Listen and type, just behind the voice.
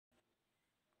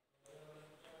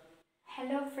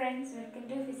Hello friends, welcome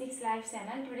to Physics Live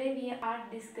channel. Today we are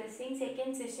discussing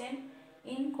second session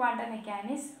in quantum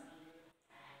mechanics,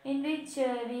 in which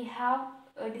we have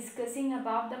discussing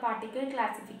about the particle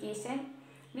classification.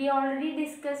 We already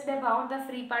discussed about the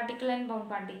free particle and bound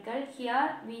particle.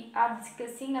 Here we are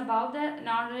discussing about the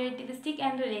non-relativistic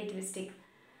and relativistic.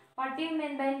 What do you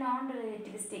mean by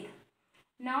non-relativistic?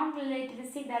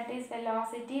 Non-relativistic, that is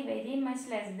velocity very much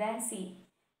less than c.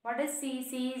 What is c?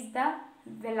 C is the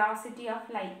velocity of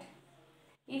light.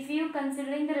 If you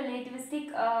considering the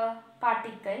relativistic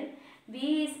particle,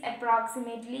 v is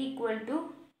approximately equal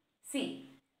to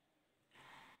c.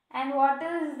 And what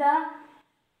is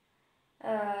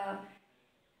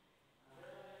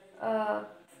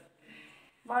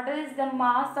the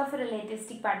mass of a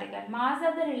relativistic particle? Mass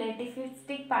of the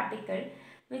relativistic particle,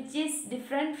 which is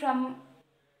different from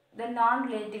the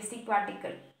non-relativistic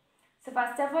particle. So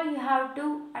first of all, you have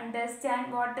to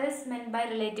understand what is meant by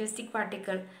relativistic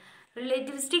particle.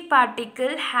 Relativistic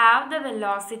particle have the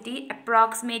velocity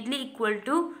approximately equal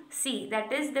to c,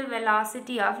 that is the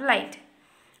velocity of light.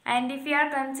 And if you are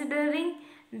considering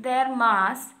their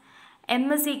mass,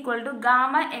 m is equal to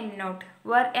gamma m naught,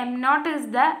 where m naught is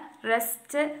the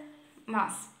rest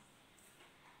mass.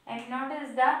 M naught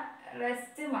is the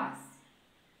rest mass.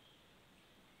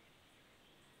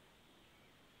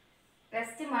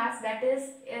 Rest mass, that is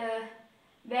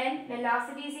when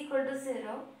velocity is equal to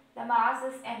 0, the mass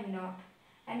is m naught.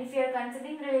 And if you are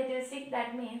considering relativistic,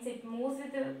 that means it moves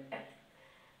with a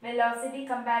velocity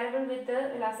comparable with the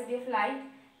velocity of light.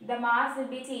 The mass will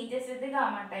be changes with the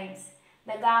gamma times.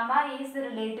 The gamma is the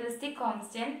relativistic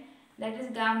constant, that is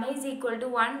gamma is equal to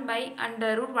 1 by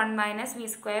under root 1 minus v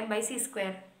square by c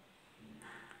square.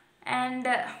 And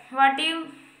what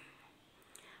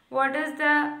is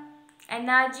the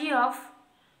energy of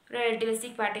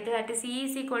relativistic particle? That is E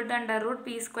is equal to under root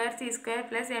p square c square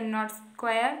plus m naught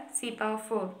square c power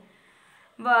 4,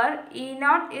 where E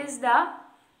naught is the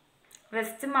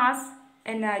rest mass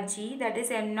energy, that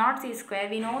is m naught c square.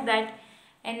 We know that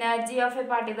energy of a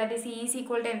particle, that is E is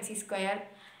equal to mc square.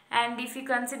 And if you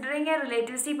considering a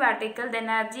relativistic particle, the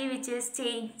energy which is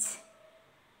change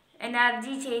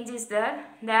is there.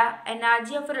 The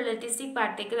energy of a relativistic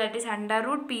particle, that is under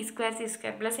root p square c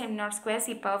square plus m naught square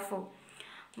c power 4,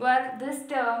 where this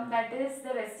term, that is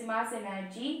the rest mass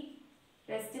energy.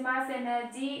 Rest mass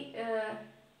energy,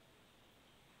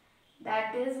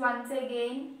 that is once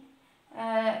again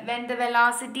when the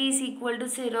velocity is equal to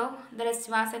 0, the rest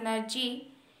mass energy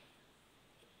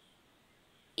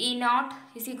E naught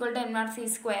is equal to m naught c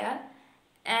square.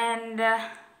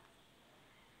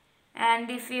 And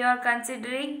if you are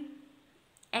considering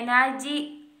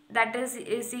energy, that is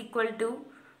equal to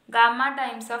gamma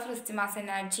times of rest mass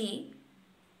energy.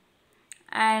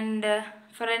 And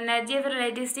for energy of a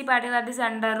relativistic particle, that is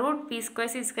under root p square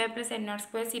c square plus n naught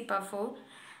square c power 4.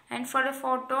 And for a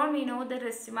photon, we know the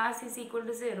rest mass is equal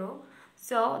to 0.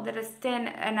 So the rest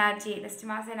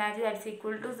mass energy, that is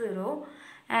equal to 0.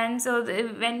 And so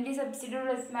when we substitute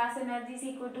rest mass energy is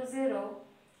equal to 0,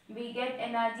 we get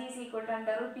energy is equal to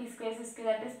under root p square c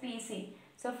square, that is Pc.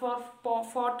 So for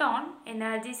photon,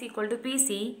 energy is equal to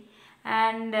Pc.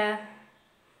 And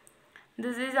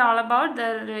this is all about the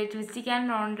relativistic and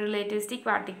non-relativistic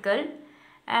particle.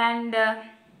 And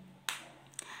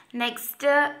next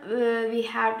we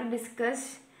have to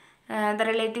discuss the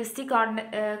relativistic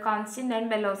constant and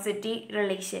velocity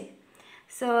relation.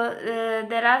 So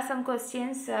there are some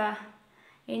questions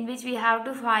in which we have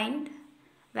to find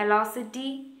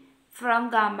velocity from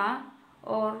gamma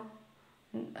or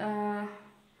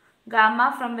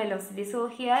gamma from velocity. So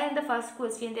here in the first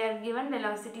question, they are given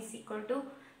velocity is equal to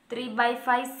 3 by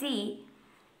 5 c,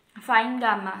 find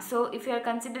gamma. So if you are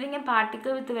considering a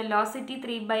particle with velocity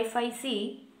 3 by 5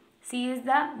 c, c is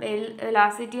the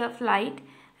velocity of light,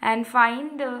 and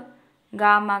find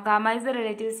gamma. Gamma is the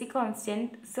relativistic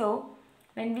constant. So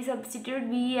when we substitute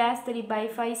v as 3 by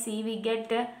 5 c, we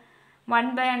get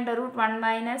 1 by under root 1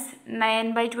 minus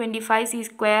 9 by 25 c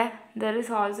square. There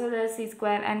is also the c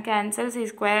square and cancel c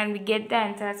square, and we get the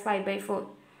answer as 5 by 4.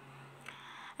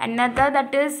 Another,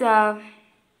 that is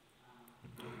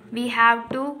we have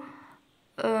to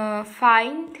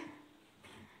find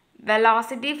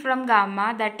velocity from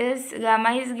gamma, that is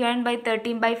gamma is given by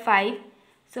 13 by 5.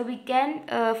 So we can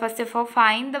first of all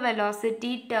find the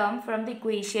velocity term from the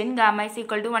equation. Gamma is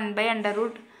equal to 1 by under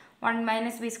root 1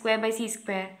 minus v square by c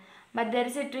square. But there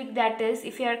is a trick, that is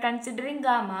if you are considering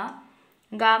gamma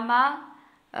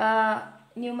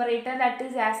numerator, that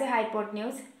is as a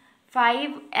hypotenuse,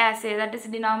 5 as a, that is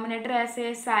denominator as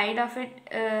a side of a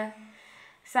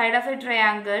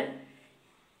triangle.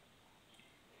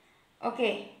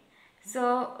 Okay.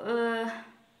 So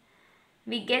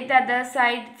we get the other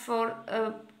side for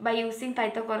by using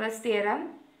Pythagoras theorem.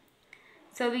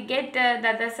 So we get the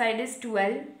other side is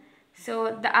 12.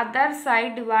 So the other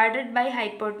side divided by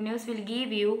hypotenuse will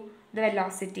give you the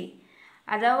velocity.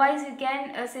 Otherwise you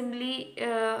can simply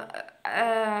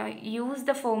use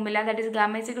the formula, that is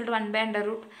gamma is equal to 1 by under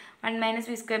root 1 minus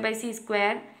v square by c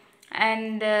square,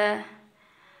 and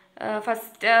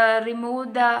first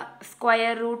remove the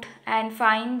square root and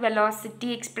find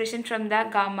velocity expression from the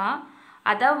gamma.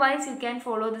 Otherwise you can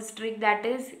follow this trick, that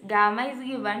is gamma is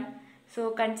given,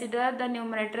 so consider the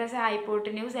numerator as a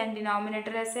hypotenuse and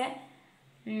denominator as a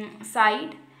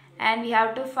side, and we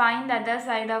have to find the other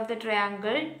side of the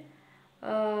triangle,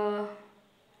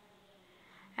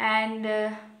 and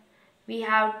we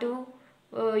have to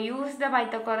use the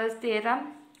Pythagoras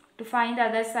theorem to find the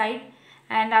other side,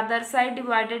 and other side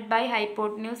divided by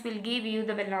hypotenuse will give you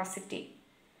the velocity.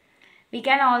 We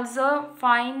can also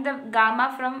find the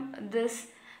gamma from this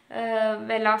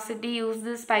velocity, use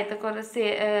this Pythagoras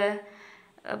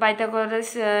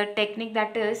technique,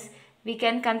 that is we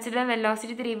can consider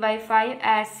velocity 3 by 5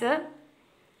 as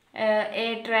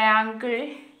a triangle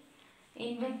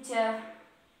in which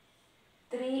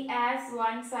 3 as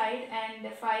one side and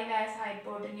 5 as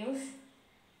hypotenuse,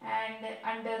 and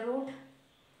under root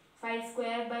 5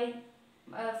 square by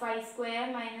 5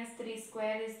 square minus 3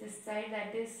 square is this side,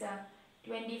 that is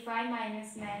 25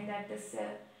 minus 9, that is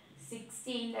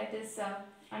 16, that is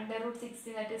under root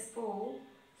 16, that is 4.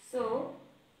 So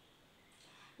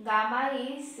gamma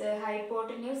is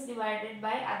hypotenuse divided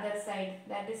by other side,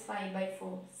 that is 5 by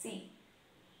 4.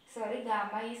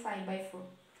 Gamma is 5 by 4.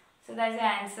 So that's the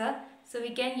answer. So we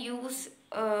can use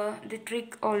the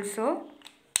trick also.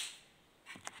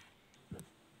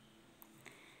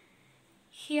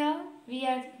 Here we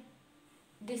are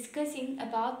discussing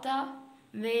about the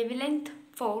wavelength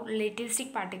for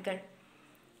relativistic particle.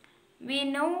 We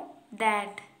know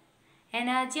that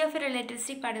energy of a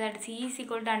relativistic particle, that is E is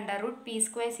equal to under root P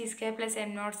square C square plus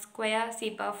M naught square C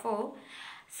power 4.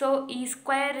 So E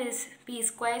square is P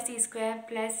square C square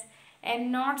plus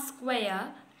M naught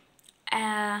square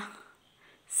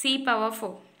C power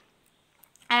 4.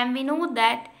 And we know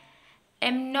that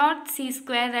M naught C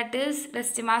square, that is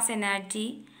rest mass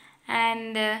energy,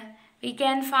 and we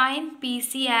can find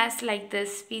PC as like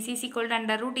this. PC is equal to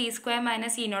under root E square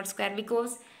minus E naught square,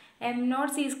 because M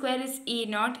naught C square is E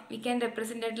naught. We can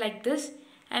represent it like this,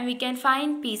 and we can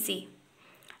find PC.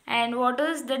 And what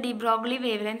is the de Broglie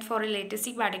wavelength for a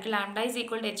relativistic particle? Lambda is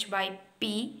equal to h by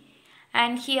p,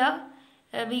 and here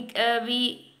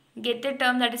we get a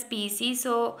term that is PC.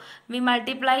 So we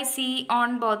multiply C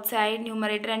on both sides,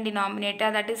 numerator and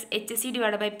denominator, that is HC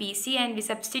divided by PC, and we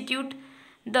substitute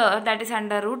that is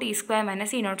under root E square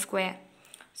minus E naught square.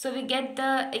 So we get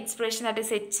the expression, that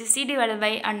is HC divided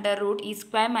by under root E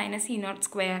square minus E naught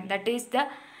square, that is the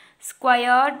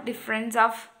square difference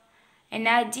of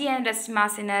energy and rest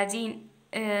mass energy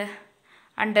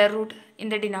under root in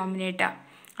the denominator.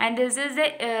 And this is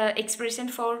the expression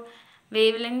for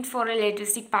wavelength for a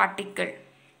relativistic particle.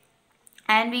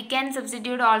 And we can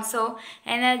substitute also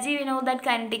energy. We know that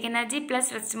kinetic energy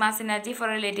plus rest mass energy for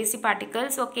a relativistic particle,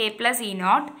 so K plus E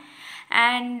naught.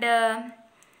 And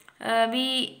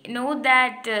we know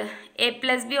that A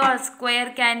plus B or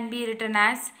square can be written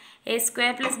as A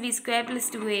square plus B square plus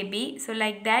 2AB. So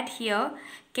like that, here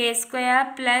K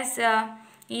square plus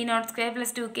E naught square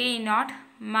plus 2K E naught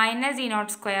minus E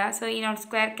naught square. So E naught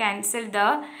square cancel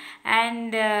the,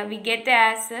 and we get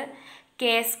as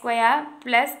K square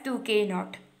plus 2K E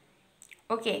naught.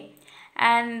 Okay,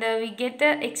 and we get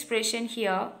the expression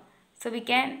here. So we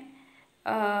can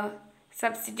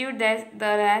substitute that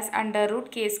as under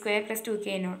root K square plus 2K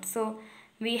E naught. So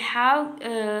we have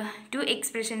two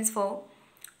expressions for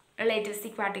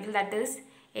relativistic particle, that is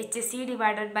HC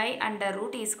divided by under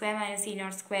root E square minus E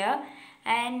naught square,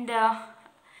 and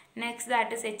next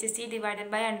that is HC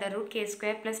divided by under root K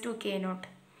square plus 2K E naught.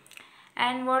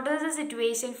 And what is the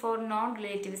situation for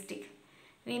non-relativistic?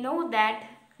 We know that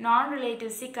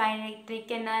non-relativistic kinetic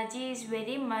energy is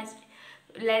very much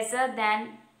lesser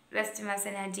than rest mass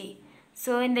energy.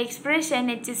 So in the expression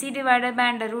HC divided by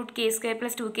under root K square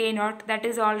plus 2K E naught, that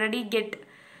is already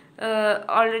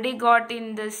got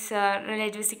in this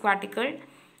relativistic particle,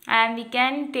 and we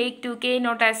can take 2K E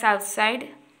naught as outside,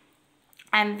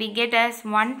 and we get as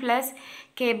 1 plus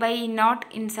K by E naught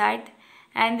inside,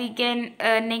 and we can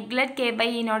neglect K by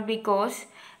E naught because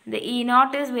the E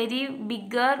naught is very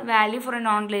bigger value for a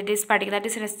non-relativistic particle, that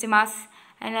is rest mass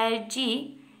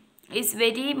energy is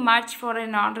very much for a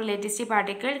non-relativistic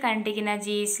particle, kinetic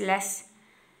energy is less.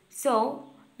 So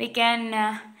we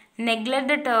can neglect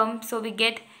the term, so we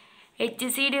get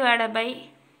Hc divided by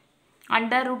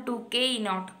under root 2k E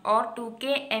naught or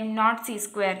 2k m naught c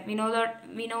square. We know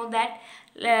that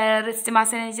rest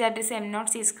mass energy, that is m naught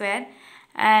c square,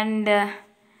 and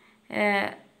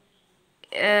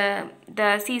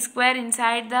the c square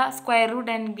inside the square root,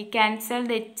 and we cancel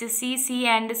the hc, c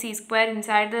and c square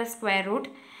inside the square root,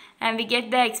 and we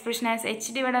get the expression as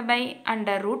h divided by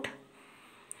under root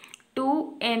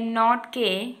 2 m naught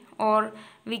k, or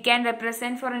we can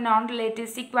represent for a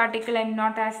non-relativistic particle m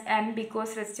naught as m,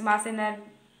 because rest mass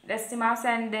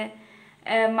and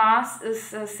mass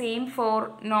is same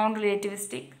for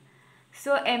non-relativistic.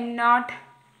 So m naught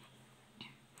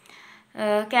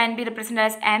can be represented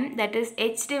as m, that is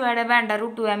h divided by under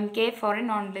root 2 mk for a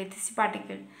non-relativistic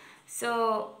particle.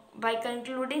 So by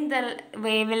concluding the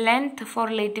wavelength for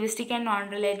relativistic and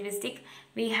non-relativistic,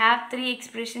 we have three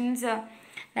expressions,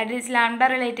 that is lambda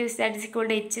relativistic, that is equal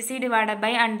to hc divided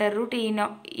by under root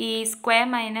e square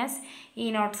minus e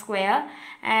naught square,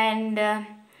 and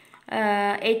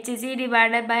hc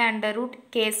divided by under root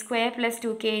k square plus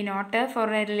 2k e naught for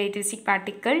a relativistic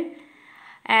particle,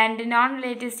 and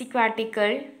non-relativistic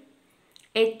particle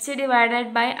h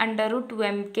divided by under root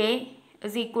 2mk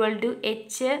is equal to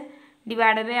h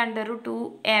divided by under root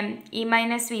 2m e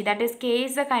minus v, that is k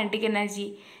is the kinetic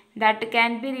energy that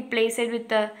can be replaced with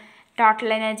the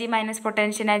total energy minus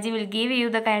potential energy, will give you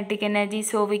the kinetic energy.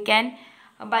 So we can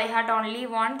by heart only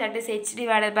one, that is h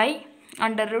divided by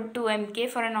under root 2mk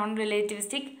for a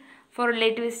non-relativistic. For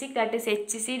relativistic, that is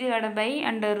hc divided by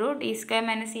under root e square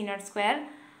minus e naught square,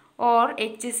 or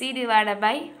hc divided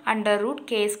by under root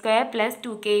k square plus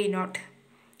 2k e naught.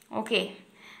 Okay,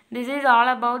 this is all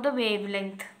about the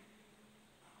wavelength.